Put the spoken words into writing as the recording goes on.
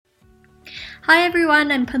Hi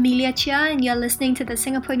everyone, I'm Pamelia Chia and you're listening to the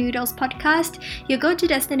Singapore Noodles podcast, your go-to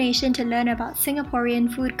destination to learn about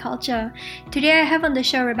Singaporean food culture. Today I have on the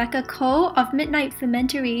show Rebecca Koh of Midnight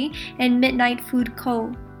Fermentary and Midnight Food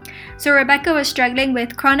Co. So Rebecca was struggling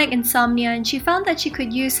with chronic insomnia and she found that she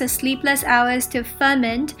could use her sleepless hours to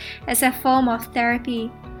ferment as a form of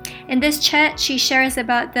therapy. In this chat, she shares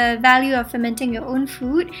about the value of fermenting your own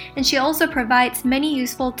food, and she also provides many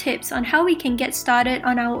useful tips on how we can get started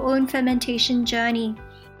on our own fermentation journey.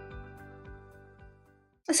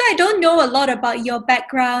 So I don't know a lot about your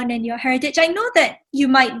background and your heritage. I know that you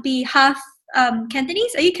might be half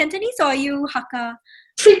Cantonese. Are you Cantonese or are you Hakka?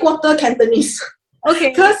 3/4 Cantonese. Okay.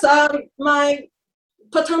 Because my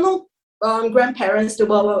paternal grandparents, they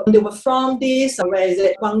were from this,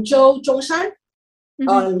 Guangzhou, Zhongshan,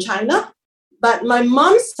 in China. But my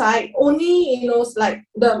mom's side only,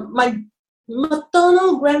 my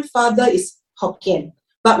maternal grandfather is Hokkien,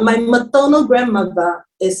 but my maternal grandmother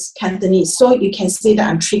is Cantonese. So you can say that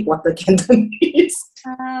I'm 3/4 Cantonese.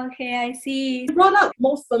 Okay, I see. I brought up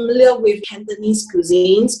more familiar with Cantonese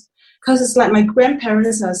cuisines because it's like my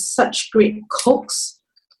grandparents are such great cooks.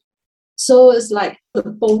 So it's like the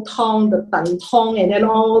bo tong, the dan tong, and then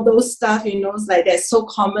all those stuff, it's like that's so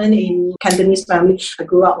common in Cantonese family. I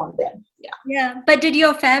grew up on them. Yeah. But did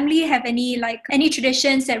your family have any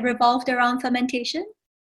traditions that revolved around fermentation?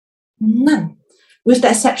 None. With the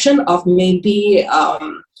exception of maybe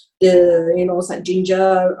it's like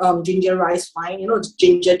ginger rice wine,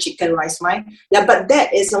 ginger chicken rice wine. Yeah, but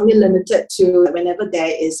that is only limited to whenever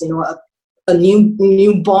there is, a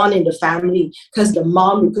newborn in the family, because the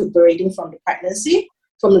mom recuperating from the pregnancy,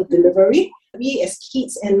 from the delivery. We as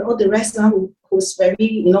kids and all the rest now who's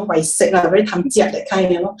very, sick, very tamjiak, that kind,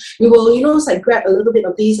 we will, grab a little bit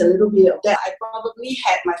of this, a little bit of that. I probably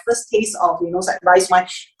had my first taste of, rice wine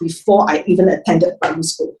before I even attended primary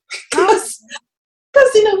school. Because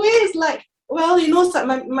in a way it's like, well,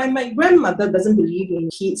 my grandmother doesn't believe in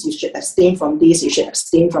kids, you should abstain from this, you should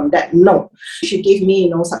abstain from that. No. She gave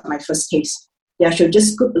me, my first taste. Yeah, she'll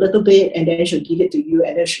just scoop a little bit and then she'll give it to you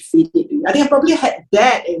and then she'll feed it to you. I think I probably had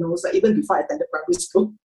that, even before I attended primary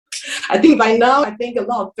school. I think by now, a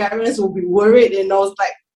lot of parents will be worried,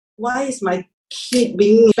 why is my kid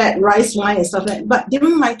being fed rice wine and stuff like that? But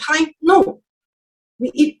during my time, no.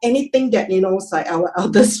 We eat anything that, our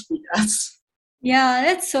elders feed us. Yeah,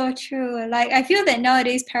 that's so true. I feel that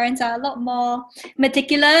nowadays parents are a lot more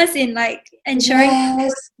meticulous in ensuring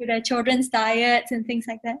to their children's diets and things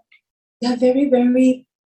like that. They're very, very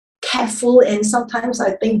careful and sometimes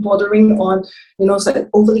I think bordering on,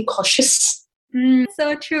 overly cautious.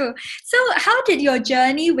 So true. So how did your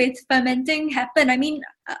journey with fermenting happen? I mean,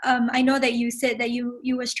 I know that you said that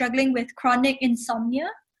you were struggling with chronic insomnia.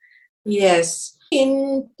 Yes.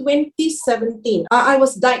 In 2017, I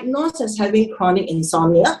was diagnosed as having chronic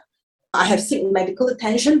insomnia. I have sought medical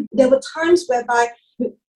attention. There were times whereby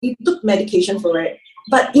you took medication for it,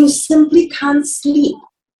 but you simply can't sleep.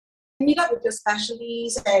 You meet up with your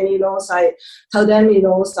specialists and, tell them,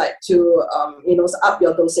 to, up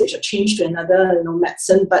your dosage or change to another,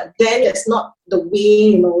 medicine. But then it's not the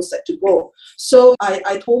way, to go. So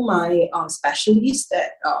I told my specialist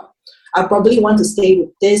that I probably want to stay with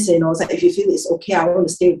this, if you feel it's okay, I want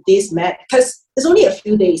to stay with this, because it's only a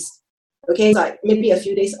few days, okay? Maybe a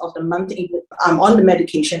few days of the month, I'm on the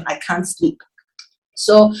medication, I can't sleep.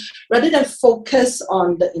 So rather than focus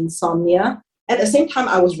on the insomnia, at the same time,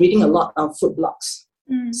 I was reading a lot of food blogs.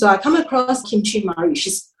 So I come across Kimchi Mari.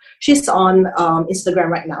 She's on Instagram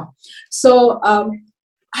right now. So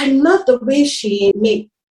I love the way she made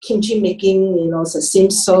kimchi making,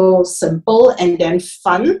 seems so simple and then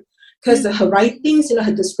fun. Because her writings,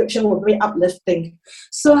 her description were very uplifting.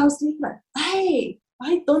 So I was thinking hey,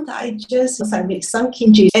 why don't I just make some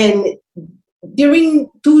kimchi? And during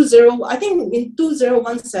in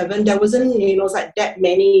 2017, there wasn't, that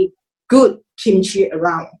many good kimchi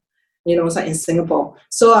around, in Singapore.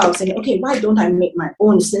 So I was thinking, okay, why don't I make my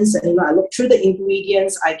own? Since, I look through the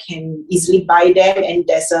ingredients, I can easily buy them. And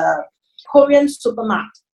there's a Korean supermarket.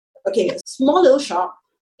 Okay, a small little shop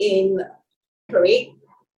in Parade,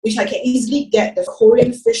 which I can easily get the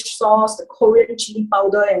Korean fish sauce, the Korean chili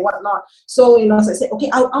powder and whatnot. So, I said, okay,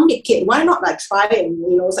 I'll make it. Why not try and,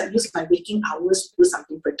 use my waking hours to do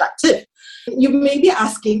something productive? You may be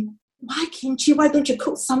asking, why kimchi? Why don't you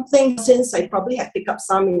cook something? Since I probably have picked up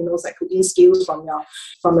some, cooking skills from your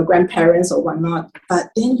grandparents or whatnot. But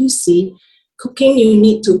then you see, cooking, you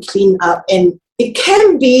need to clean up and it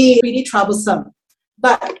can be really troublesome.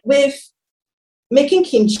 But with making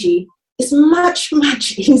kimchi, it's much,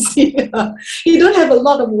 much easier. You don't have a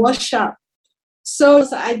lot of wash up. So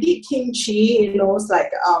I did kimchi, it's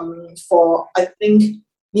like for I think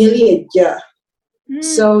nearly a year.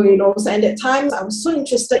 So, so at that time I was so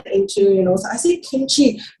interested into, so I said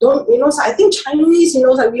kimchi, so I think Chinese,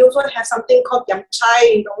 like we also have something called yam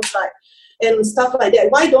chai, like, and stuff like that.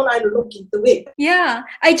 Why don't I look into it? Yeah,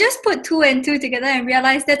 I just put two and two together and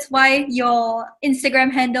realized that's why your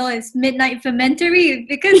Instagram handle is Midnight Fermentary,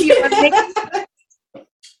 because you were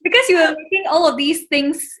making all of these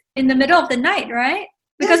things in the middle of the night, right?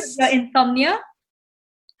 Because of your insomnia.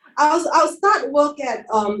 I'll start work at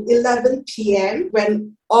 11 p.m.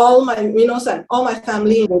 when all my all my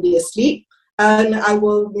family will be asleep, and I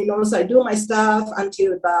will so I do my stuff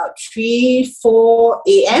until about 3-4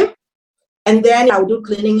 a.m. and then I'll do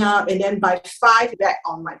cleaning up, and then by 5 back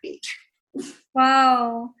on my bed.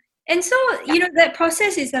 Wow. And so, that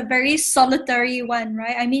process is a very solitary one,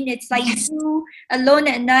 right? I mean, it's like you alone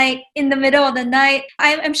at night, in the middle of the night.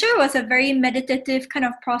 I'm sure it was a very meditative kind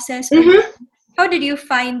of process. How did you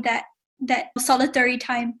find that solitary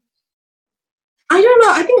time? I don't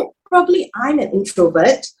know. I think probably I'm an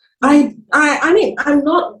introvert. I mean, I'm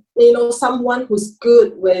not, someone who's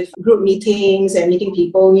good with group meetings and meeting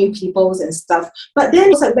people, new peoples and stuff. But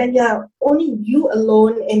then it's like when you're only you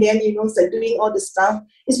alone and then, it's like doing all this stuff,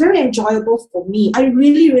 it's very enjoyable for me. I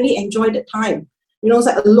really, really enjoy the time, it's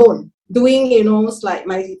like alone, doing, it's like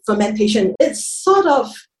my fermentation. It sort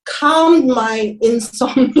of calmed my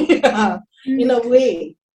insomnia in a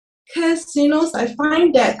way. Because, I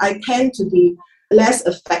find that I tend to be less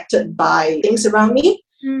affected by things around me.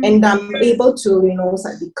 And I'm able to,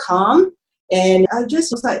 be calm. And I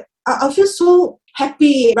just was like, I feel so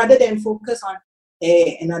happy rather than focus on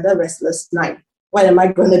another restless night. What am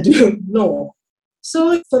I going to do? No.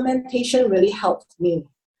 So fermentation really helped me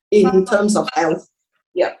in terms of health.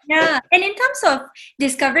 Yeah. And in terms of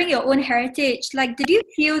discovering your own heritage, like, did you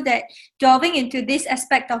feel that delving into this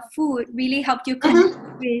aspect of food really helped you connect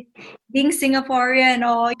with being Singaporean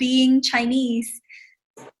or being Chinese?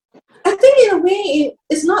 I think in a way,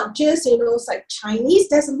 it's not just, it's like Chinese.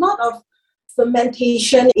 There's a lot of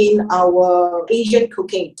fermentation in our Asian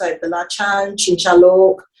cooking, like belacan,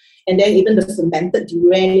 chinchalok, and then even the fermented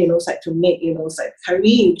durian, it's like to make, it's like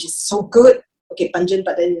curry, which is so good. Okay, pungent,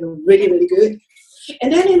 but then, really, really good.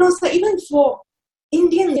 And then, it's like even for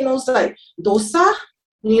Indian, it's like dosa,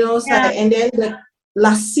 like, and then the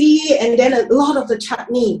lassi, and then a lot of the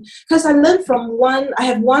chutney. Because I learned from I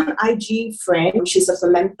have one IG friend, she's a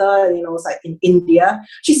fermenter, it's like in India.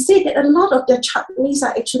 She said that a lot of their chutneys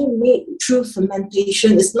are actually made through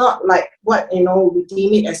fermentation. It's not like what, we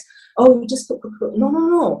deem it as, you just cook.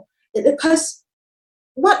 No. Because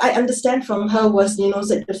what I understand from her was, it's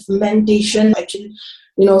like the fermentation actually,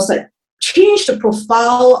 it's like changed the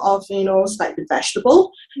profile of, it's like the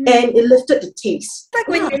vegetable, and it lifted the taste. Like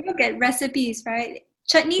when you look at recipes, right?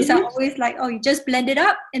 Chutneys are always like, you just blend it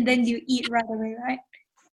up and then you eat right away, right?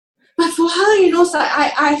 But for her, so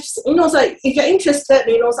so if you're interested,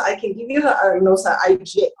 so I can give you her, so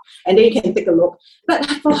IG, and then you can take a look. But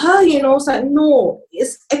for her, so no,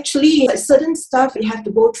 it's actually like certain stuff you have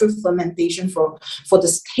to go through fermentation for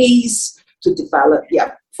the taste to develop,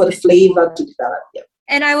 for the flavor to develop,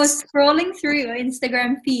 And I was scrolling through your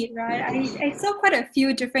Instagram feed, right? I saw quite a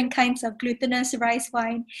few different kinds of glutinous rice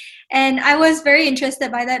wine. And I was very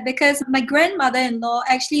interested by that because my grandmother-in-law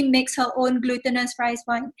actually makes her own glutinous rice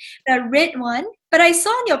wine, the red one. But I saw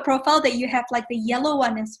on your profile that you have like the yellow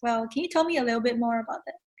one as well. Can you tell me a little bit more about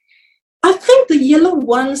that? I think the yellow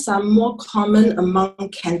ones are more common among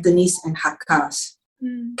Cantonese and Hakkas.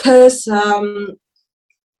 Because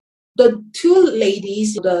the two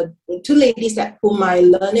ladies that whom I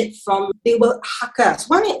learned it from, they were Hakkas.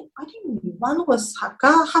 I think one was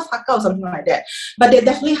Hakka, half Hakka or something like that. But they're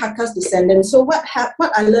definitely Hakka's descendants. So what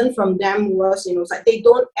I learned from them was, like they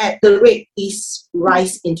don't add the red yeast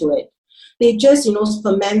rice into it. They just,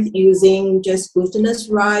 ferment using just glutinous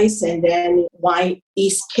rice and then white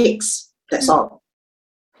yeast cakes. That's all.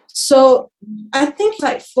 So I think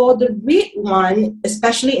like for the red one,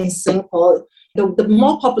 especially in Singapore, the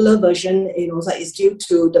more popular version, is due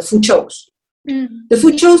to the Fuchos. The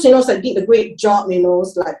Fuchos, like did a great job,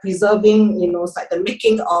 like preserving, like the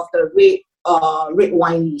making of the red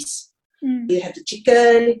wine yeast. You have the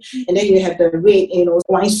chicken, and then you have the red,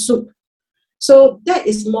 wine soup. So that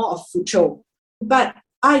is more of Fucho. But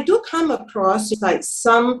I do come across like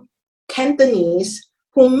some Cantonese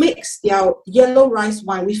who mix their yellow rice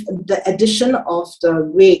wine with the addition of the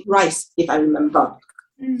red rice, if I remember.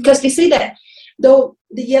 Because they say that though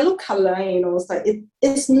the yellow color, it's like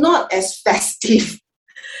it's not as festive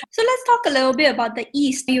So let's talk a little bit about the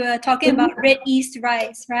yeast. You were talking about red yeast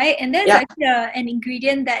rice, right? And there's actually an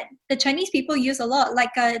ingredient that the Chinese people use a lot,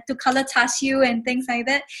 like to color char siu and things like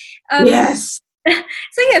that. Yes.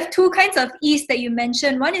 So you have two kinds of yeast that you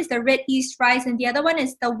mentioned. One is the red yeast rice, and the other one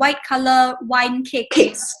is the white color wine cake.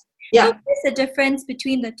 Cakes. So what's the difference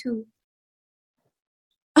between the two?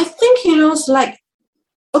 I think, it's like,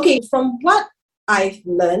 okay, from what I've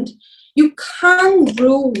learned, you can't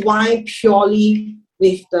brew wine purely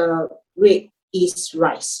with the red yeast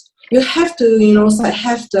rice. You have to,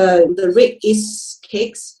 have the red yeast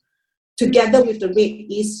cakes together with the red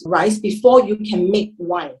yeast rice before you can make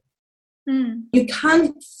wine. You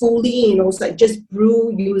can't fully, just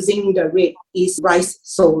brew using the red yeast rice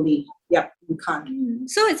solely. Yep, you can't.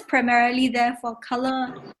 So it's primarily there for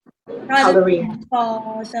coloring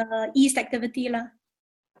for the yeast activity lah.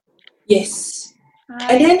 Yes.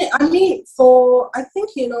 And then, I think,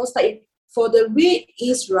 like for the red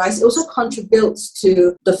yeast rice, it also contributes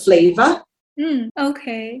to the flavor.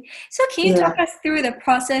 Okay. So can you talk us through the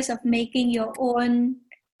process of making your own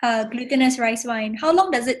glutinous rice wine? How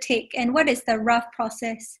long does it take, and what is the rough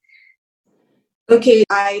process? Okay,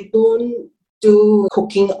 I don't do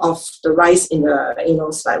cooking of the rice in the,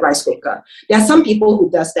 like rice cooker. There are some people who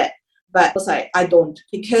does that. But I don't,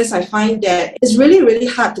 because I find that it's really, really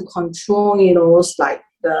hard to control, like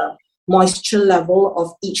the moisture level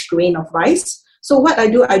of each grain of rice. So what I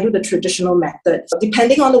do the traditional method.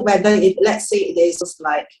 Depending on the weather, if let's say it is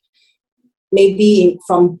like maybe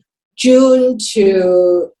from June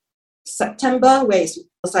to September, where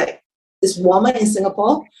it's warmer in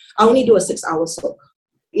Singapore, I only do a 6-hour soak.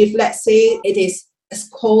 If let's say it is as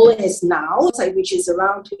cold as now, which is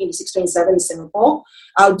around 26, 27 in Singapore,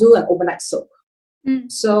 I'll do an overnight soak.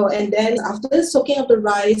 So, and then after soaking up the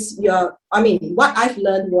rice, what I've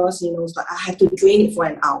learned was, I have to drain it for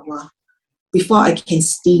an hour before I can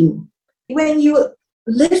steam. When you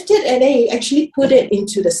lift it and then you actually put it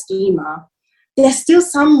into the steamer, there's still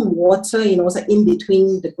some water, in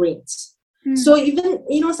between the grains. So even,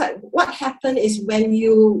 what happened is when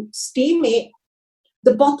you steam it,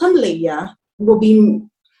 the bottom layer will be,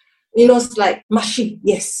 it's like mushy,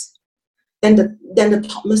 yes. Then the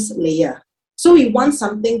topmost layer. So we want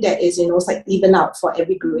something that is, even out for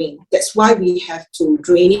every grain. That's why we have to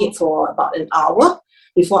drain it for about an hour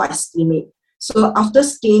before I steam it. So after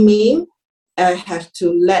steaming, I have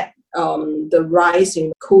to let the rice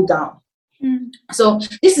cool down. So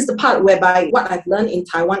this is the part whereby what I've learned in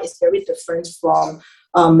Taiwan is very different from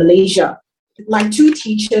Malaysia. My two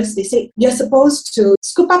teachers, they say you're supposed to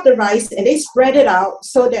scoop up the rice and they spread it out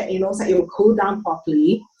so that, it will cool down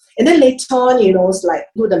properly. And then later on,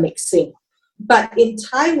 do the mixing. But in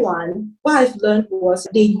Taiwan, what I've learned was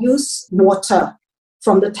they use water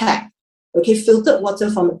from the tap, filtered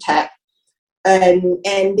water from the tap.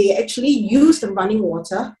 And they actually use the running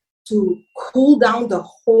water to cool down the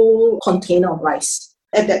whole container of rice.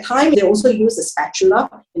 At that time, they also use a spatula,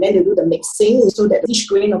 and then they do the mixing so that each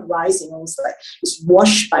grain of rice, is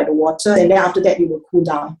washed by the water, and then after that, it will cool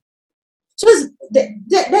down. So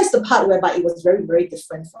that's the part whereby it was very, very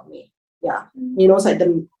different for me. Yeah, it's like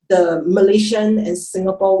the Malaysian and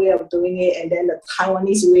Singapore way of doing it, and then the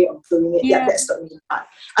Taiwanese way of doing it. Yeah, that's the main part.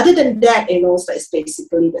 Other than that, it's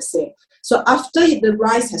basically the same. So after the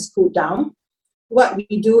rice has cooled down, what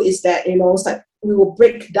we do is that, we will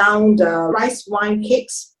break down the rice wine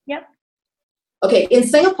cakes. Yep. Okay, in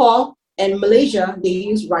Singapore and Malaysia, they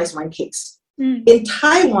use rice wine cakes. In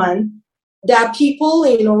Taiwan, there are people,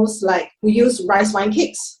 who use rice wine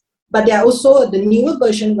cakes. But there are also the newer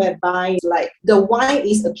version whereby, the wine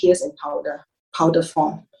appears in powder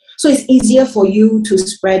form. So it's easier for you to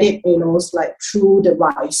spread it, through the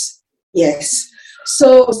rice. Yes.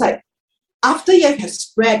 So it's after you have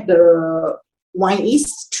spread the wine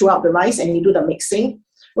yeast throughout the rice and you do the mixing,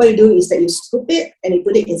 what you do is that you scoop it and you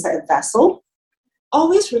put it inside a vessel.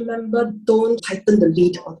 Always remember, don't tighten the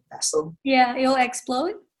lid of the vessel. Yeah, it'll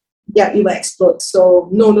explode? Yeah, it will explode. So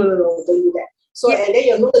no, don't do that. So, and then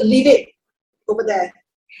you're going to leave it over there.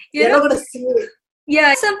 You're not going to see it.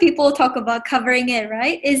 Yeah, some people talk about covering it,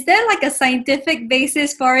 right? Is there a scientific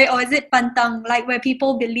basis for it, or is it pantang, where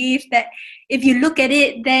people believe that if you look at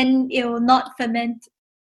it, then it will not ferment?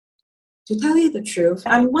 To tell you the truth,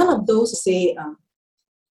 I'm one of those who say,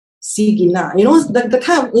 sigina, the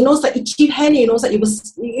kind of, it's like itchy hand, you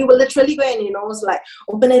will literally go and,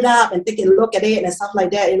 open it up and take a look at it and stuff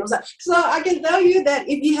like that, so I can tell you that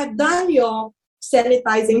if you have done your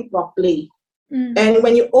sanitizing properly, and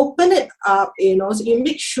when you open it up, so you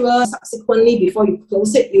make sure subsequently before you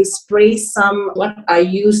close it, you spray some, what I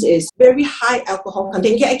use is very high alcohol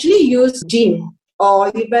content. You can actually use gin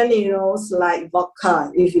or even, it's like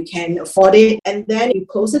vodka, if you can afford it. And then you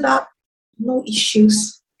close it up, no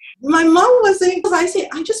issues. My mom was saying, because I said,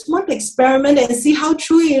 I just want to experiment and see how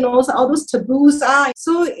true, so all those taboos are.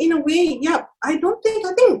 So in a way, yeah, I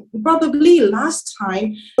think probably last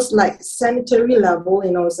time it was like sanitary level,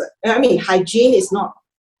 hygiene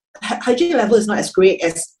level is not as great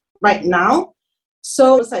as right now.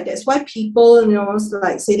 So it's like that's why people,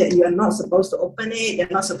 say that you are not supposed to open it, you're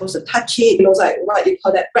not supposed to touch it. It's like what you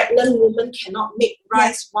call that pregnant woman cannot make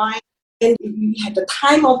rice wine. And you have the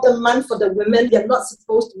time of the month for the women, you're not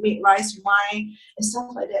supposed to make rice wine and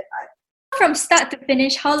stuff like that. From start to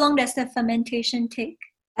finish, how long does the fermentation take?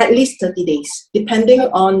 At least 30 days, depending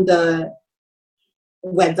on the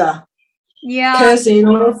weather. Yeah. Because,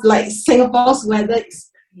 like Singapore's weather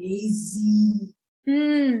is crazy.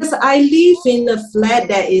 Because I live in a flat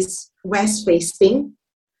that is west facing.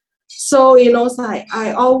 So, it's like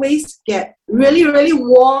I always get really, really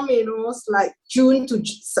warm, it's like June to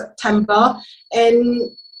September. And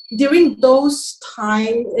during those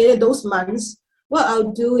months, what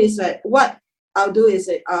I'll do is that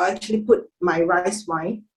I'll actually put my rice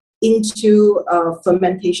wine into a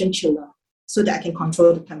fermentation chiller so that I can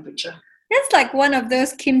control the temperature. That's like one of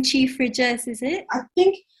those kimchi fridges, is it? I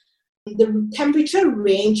think the temperature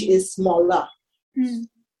range is smaller.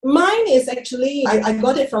 Mine is actually, I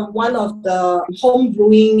got it from one of the home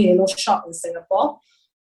brewing, shop in Singapore.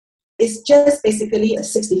 It's just basically a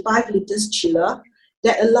 65 liters chiller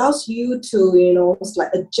that allows you to,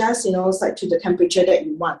 adjust, to the temperature that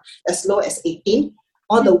you want, as low as 18,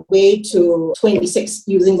 all the way to 26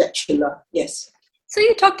 using that chiller. Yes. So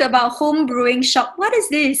you talked about home brewing shop. What is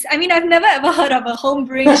this? I mean, I've never ever heard of a home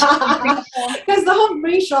brewing shop. Because the home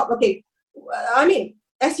brewing shop, okay, I mean,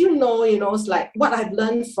 as you know, it's like what I've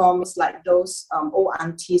learned from like those old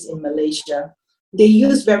aunties in Malaysia. They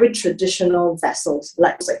use very traditional vessels,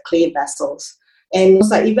 like clay vessels. And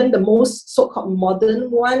it's like even the most so-called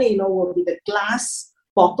modern one, will be the glass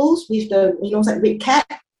bottles with the, like red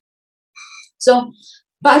cap. So,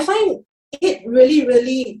 but I find it really,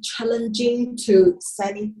 really challenging to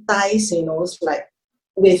sanitize, like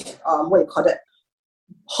with,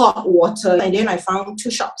 hot water. And then I found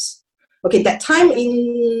 2 shops. Okay, that time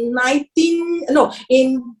in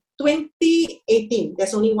 2018,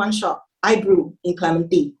 there's only 1 shop, I Brew in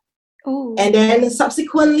Clementi. Oh. And then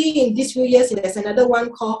subsequently, in these few years, there's another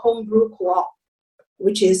one called Home Brew Co-op,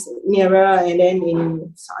 which is nearer, and then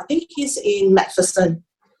I think it's in Macpherson.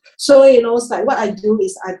 So, it's like what I do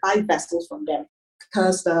is I buy vessels from them,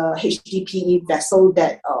 because the HDPE vessel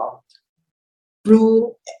that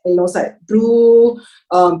brew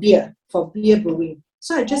beer, for beer brewing.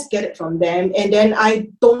 So I just get it from them, and then I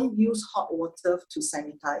don't use hot water to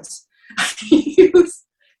sanitize.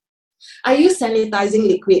 I use sanitizing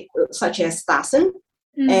liquid such as Starsen,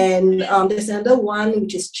 and there's another one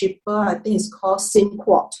which is cheaper. I think it's called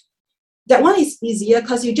Synquat. That one is easier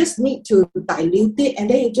because you just need to dilute it, and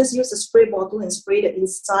then you just use a spray bottle and spray the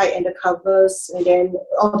inside and the covers, and then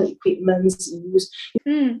all the equipments you use.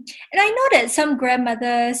 And I know that some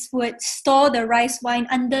grandmothers would store the rice wine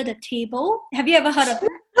under the table. Have you ever heard of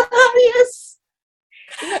that? Yes.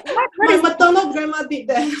 My maternal grandma did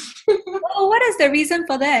that. Oh, what is the reason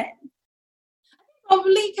for that?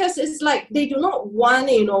 Probably because it's like they do not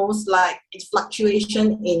want, like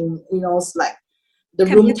fluctuation in, like the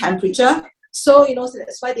room temperature. So, so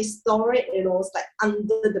that's why they store it, like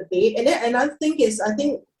under the bed. And then another thing is, I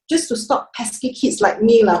think just to stop pesky kids like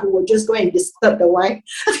me, who will just go and disturb the wine.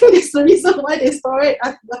 I think that's the reason why they store it.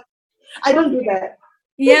 I don't do that.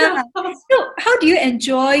 Yeah. So how do you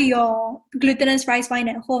enjoy your glutinous rice wine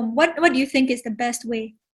at home? What do you think is the best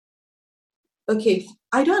way? Okay,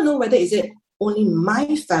 I don't know whether is it only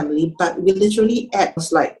my family, but we literally add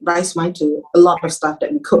like rice wine to a lot of stuff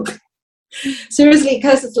that we cook. Seriously,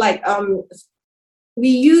 because it's like we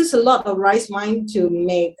use a lot of rice wine to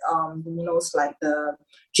make it's like the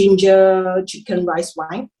ginger chicken rice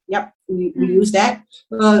wine. Yep, we use that.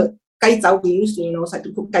 Gai zhao, we use like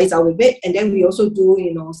to cook gai zhao with it, and then we also do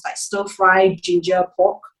like stir fry ginger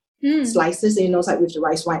pork slices like with the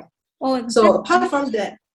rice wine. Oh, so apart from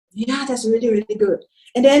that, yeah, that's really, really good.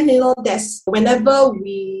 And then there's whenever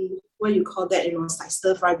we it's like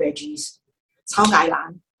stir fry veggies, cao gai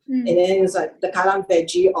lan. And then it's like the kailan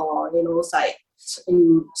veggie, or it's like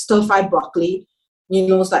stir fry broccoli.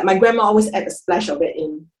 It's like my grandma always add a splash of it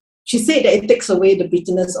in. She said that it takes away the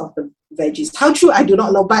bitterness of the veggies. How true, I do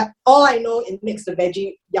not know, but all I know, it makes the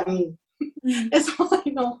veggie yummy. That's all I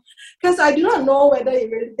know. Because I do not know whether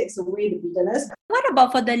it really takes away the bitterness. What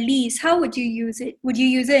about for the leaves? How would you use it? Would you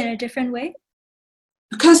use it in a different way?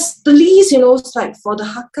 because the lees, it's like for the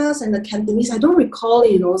Hakkas and the Cantonese, I don't recall,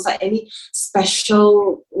 it's like any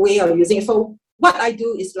special way of using it. For what I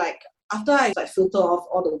do is like, after I like filter off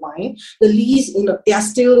all the wine, the lees, they are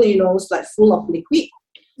still, it's like full of liquid.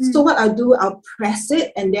 So what I'll do, I'll press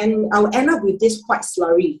it and then I'll end up with this white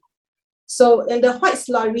slurry. So in the white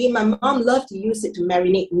slurry, my mom loved to use it to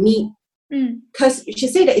marinate meat because she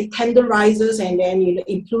said that it tenderizes and then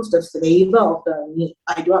improves the flavor of the meat.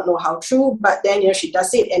 I do not know how true, but then she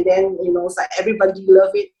does it and then it's like everybody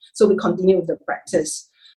love it. So we continue with the practice.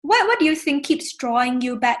 What do you think keeps drawing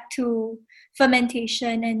you back to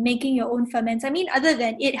fermentation and making your own ferments? I mean, other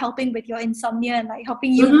than it helping with your insomnia and like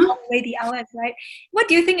helping you block away the hours, right? What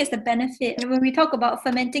do you think is the benefit? And when we talk about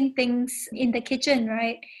fermenting things in the kitchen,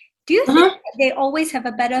 right? Do you think that they always have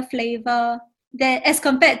a better flavor as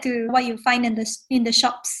compared to what you find in the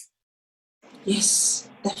shops? Yes,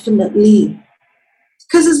 definitely.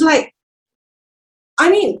 Because it's like, I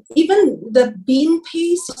mean, even the bean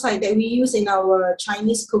paste like that we use in our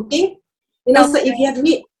Chinese cooking, so if you have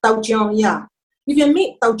made taojiao, if you have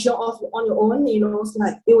made taojiao on your own, it's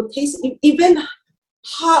like it will taste even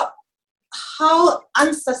how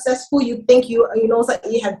unsuccessful you think it's like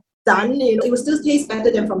you have done, it will still taste better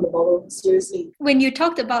than from the bottle. Seriously. When you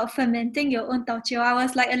talked about fermenting your own taojiao, I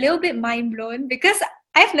was like a little bit mind blown because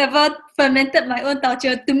I've never fermented my own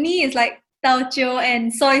taojiao. To me, it's like taojiao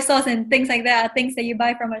and soy sauce and things like that are things that you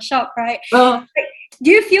buy from a shop, right? Do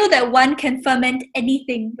you feel that one can ferment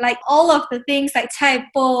anything? Like all of the things like cai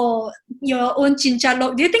po, your own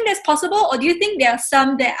chinchalok. Do you think that's possible? Or do you think there are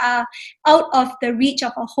some that are out of the reach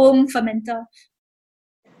of a home fermenter?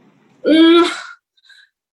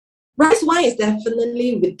 Rice wine is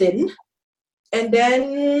definitely within. And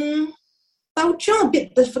then taojiao a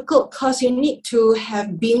bit difficult because you need to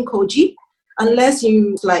have bean koji. Unless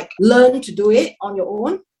you like learn to do it on your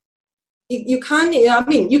own, you can't. I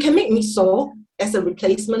mean, you can make miso as a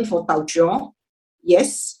replacement for taojiao,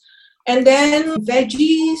 yes. And then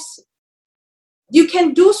veggies, you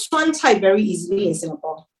can do suan cai very easily in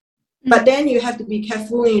Singapore, but then you have to be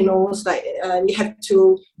careful. It's like you have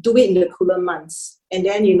to do it in the cooler months, and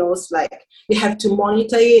then it's like you have to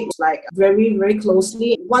monitor it like very very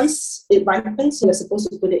closely. Once it ripens, you're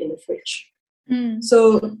supposed to put it in the fridge.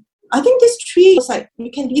 So I think this tree is like you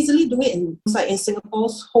can easily do it in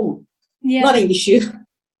Singapore's home. Not an issue.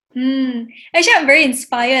 Actually, I'm very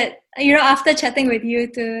inspired, after chatting with you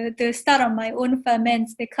to start on my own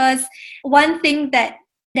ferments, because one thing that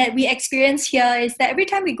we experience here is that every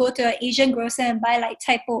time we go to an Asian grocer and buy like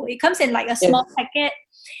cai po, it comes in like a small packet.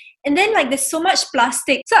 And then like there's so much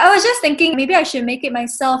plastic. So I was just thinking maybe I should make it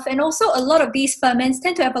myself. And also a lot of these ferments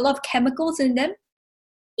tend to have a lot of chemicals in them.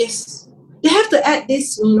 Yes. They have to add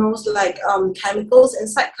this, chemicals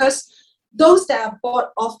inside because those that are bought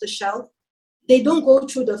off the shelf, they don't go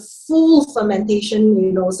through the full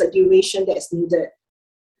fermentation, the duration that's needed.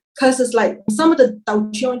 Because it's like some of the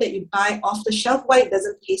taojiao that you buy off the shelf, why it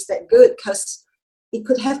doesn't taste that good? Because it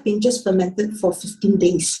could have been just fermented for 15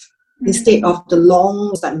 days instead of the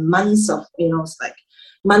long months of,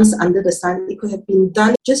 months under the sun. It could have been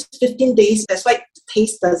done just 15 days. That's why the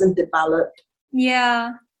taste doesn't develop.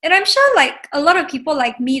 Yeah. And I'm sure like a lot of people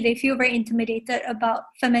like me, they feel very intimidated about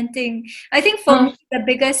fermenting. I think for me, the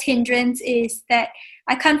biggest hindrance is that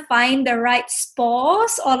I can't find the right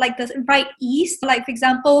spores or like the right yeast. Like for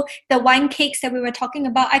example, the wine cakes that we were talking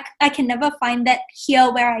about, I can never find that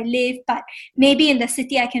here where I live, but maybe in the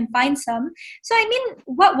city I can find some. So I mean,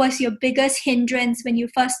 what was your biggest hindrance when you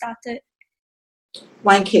first started?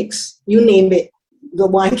 Wine cakes, you name it, the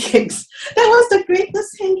wine cakes. That was the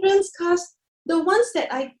greatest hindrance because the ones that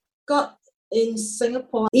I got in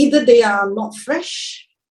Singapore, either they are not fresh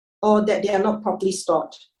or that they are not properly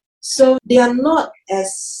stored. So they are not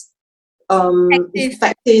as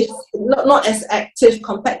effective, not as active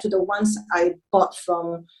compared to the ones I bought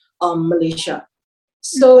from Malaysia.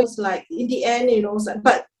 So it's like, in the end,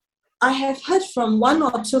 but I have heard from one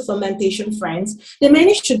or two fermentation friends, they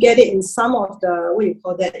managed to get it in some of the,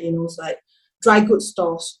 it's like dry goods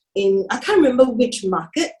stores in, I can't remember which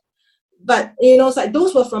market, but it's like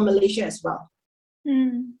those were from Malaysia as well.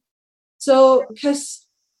 So because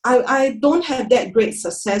I don't have that great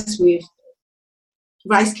success with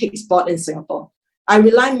rice cakes bought in Singapore. I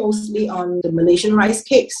rely mostly on the Malaysian rice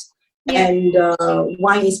cakes and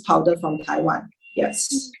wine is powder from Taiwan.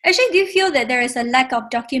 Yes. Actually, do you feel that there is a lack of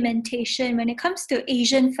documentation when it comes to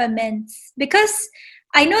Asian ferments? Because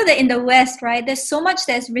I know that in the West, right, there's so much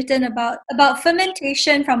that's written about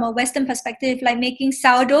fermentation from a Western perspective, like making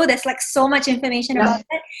sourdough. There's like so much information about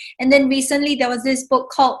it. And then recently there was this book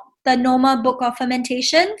called the Noma book of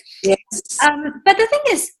fermentation. Yes. But the thing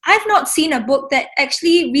is, I've not seen a book that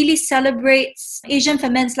actually really celebrates Asian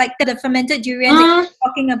ferments, like the fermented durian that you're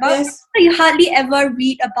talking about. Yes. So you hardly ever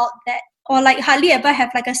read about that, or like hardly ever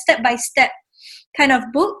have like a step-by-step kind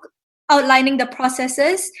of book outlining the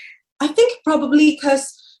processes. I think probably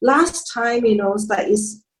because last time, it's like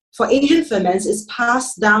for Asian ferments, it's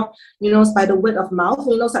passed down, by the word of mouth,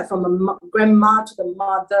 it's like from the grandma to the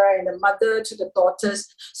mother and the mother to the daughters.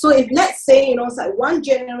 So if let's say, it's like one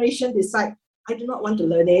generation decide, I do not want to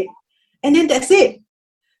learn it, and then that's it.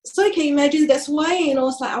 So you can imagine that's why,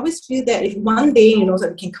 it's like I always feel that if one day, like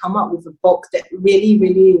we can come up with a book that really,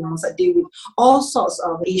 really, like deal with all sorts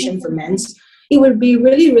of Asian ferments, it would be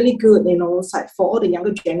really, really good, it's like for all the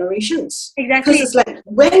younger generations. Exactly. Because it's like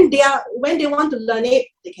when they want to learn it,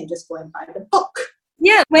 they can just go and buy the book.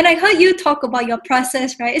 Yeah, when I heard you talk about your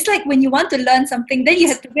process, right, it's like when you want to learn something, then you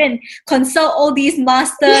have to go and consult all these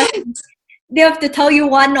masters. Yes. They have to tell you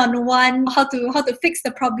one-on-one how to fix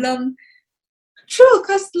the problem. True,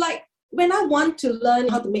 because like when I want to learn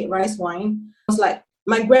how to make rice wine, I was like,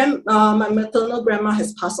 my maternal grandma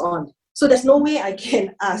has passed on. So there's no way I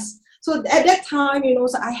can ask. So at that time,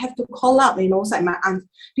 so I have to call up, like my aunt,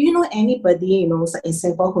 do you know anybody, like in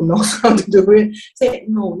Singapore who knows how to do it? Say,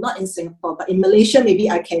 no, not in Singapore, but in Malaysia, maybe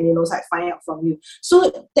I can, like find out from you.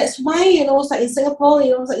 So that's why, like in Singapore,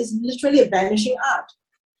 like it's literally a vanishing art.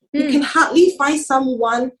 You can hardly find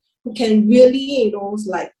someone who can really,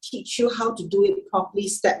 like teach you how to do it properly,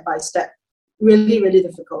 step by step. Really, really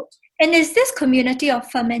difficult. And is this community of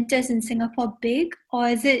fermenters in Singapore big, or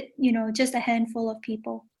is it, just a handful of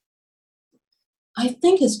people? I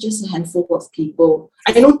think it's just a handful of people.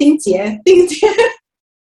 I know Ding Jie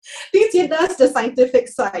does the scientific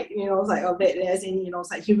side, like of it, as in,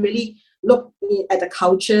 like he really look at the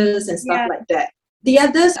cultures and stuff like that. The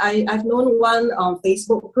others, I've known one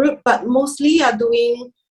Facebook group, but mostly are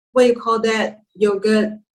doing what you call that,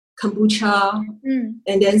 yogurt, kombucha,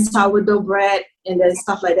 and then sourdough bread, and then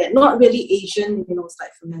stuff like that. Not really Asian, it's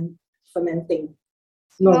like fermenting.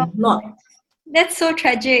 No, not. That's so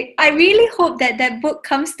tragic. I really hope that book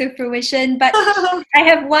comes to fruition. But I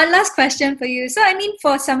have one last question for you. So, I mean,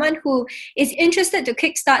 for someone who is interested to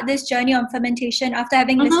kickstart this journey on fermentation after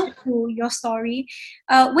having listened to your story,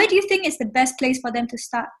 where do you think is the best place for them to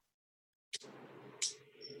start?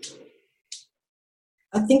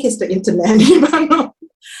 I think it's the internet.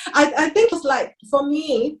 I think it's like, for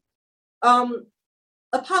me,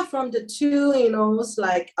 apart from the two, it's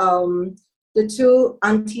like the two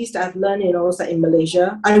aunties that I've learned, like in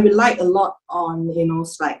Malaysia, I rely a lot on,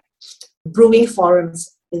 like brewing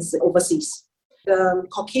forums overseas. The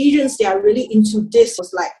Caucasians, they are really into this.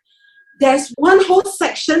 It's like there's one whole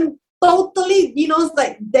section totally,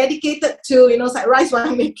 like dedicated to, like rice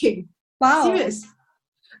wine making. Wow. Serious.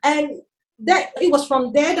 And that it was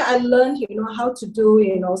from there that I learned, how to do,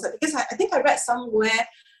 so because I think I read somewhere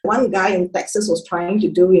one guy in Texas was trying to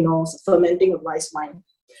do, fermenting of rice wine.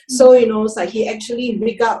 So, it's like he actually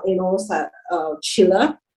rigged up, it's like a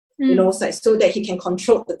chiller, it's like so that he can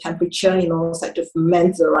control the temperature, it's like to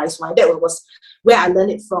ferment the rice wine. That was where I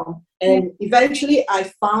learned it from. And eventually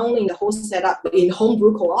I found in the whole setup in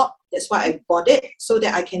homebrew co-op. That's why I bought it, so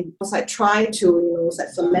that I can like try to,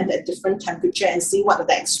 like ferment at different temperature and see what are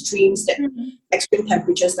the extreme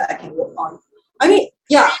temperatures that I can work on. I mean,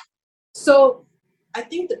 yeah. So I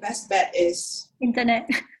think the best bet is internet.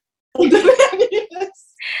 Yes.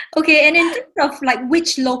 Okay, and in terms of like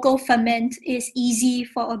which local ferment is easy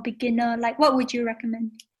for a beginner, like what would you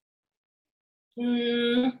recommend?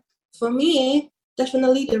 For me,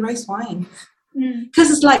 definitely the rice wine.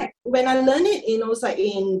 Because it's like when I learned it, it's like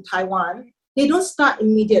in Taiwan, they don't start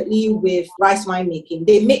immediately with rice wine making.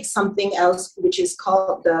 They make something else which is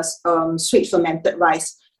called the sweet fermented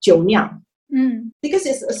rice, 酒酿. Because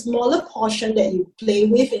it's a smaller portion that you play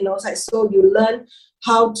with, like, so you learn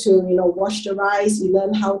how to, wash the rice, you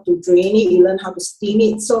learn how to drain it, you learn how to steam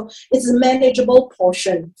it. So it's a manageable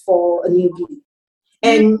portion for a newbie.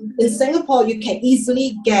 And in Singapore, you can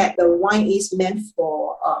easily get the wine is meant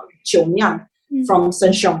for 酒酿 from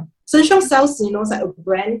Sheng Siong. Sheng Siong sells, like a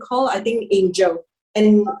brand called, I think, Angel.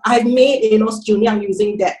 And I've made, 酒酿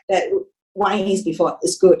using that wine is before.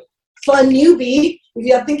 It's good. For a newbie, if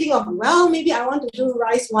you're thinking of, well, maybe I want to do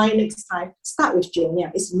rice wine next time, start with 酒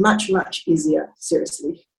酿. It's much, much easier,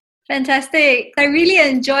 seriously. Fantastic. I really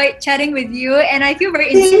enjoyed chatting with you, and I feel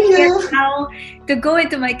very inspired now to go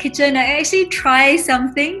into my kitchen and actually try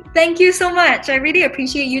something. Thank you so much. I really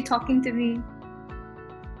appreciate you talking to me.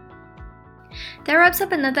 That wraps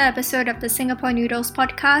up another episode of the Singapore Noodles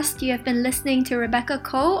podcast. You have been listening to Rebecca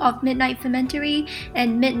Koh of Midnight Fermentary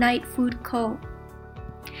and Midnight Food Co.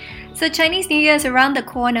 So Chinese New Year is around the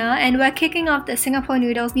corner, and we're kicking off the Singapore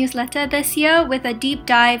Noodles newsletter this year with a deep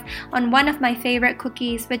dive on one of my favorite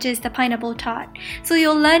cookies, which is the pineapple tart. So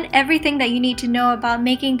you'll learn everything that you need to know about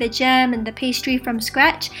making the jam and the pastry from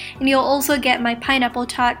scratch, and you'll also get my pineapple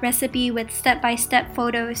tart recipe with step-by-step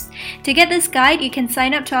photos. To get this guide, you can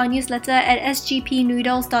sign up to our newsletter at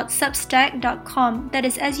sgpnoodles.substack.com. That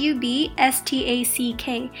is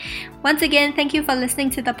SUBSTACK. Once again, thank you for listening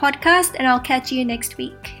to the podcast, and I'll catch you next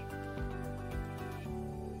week.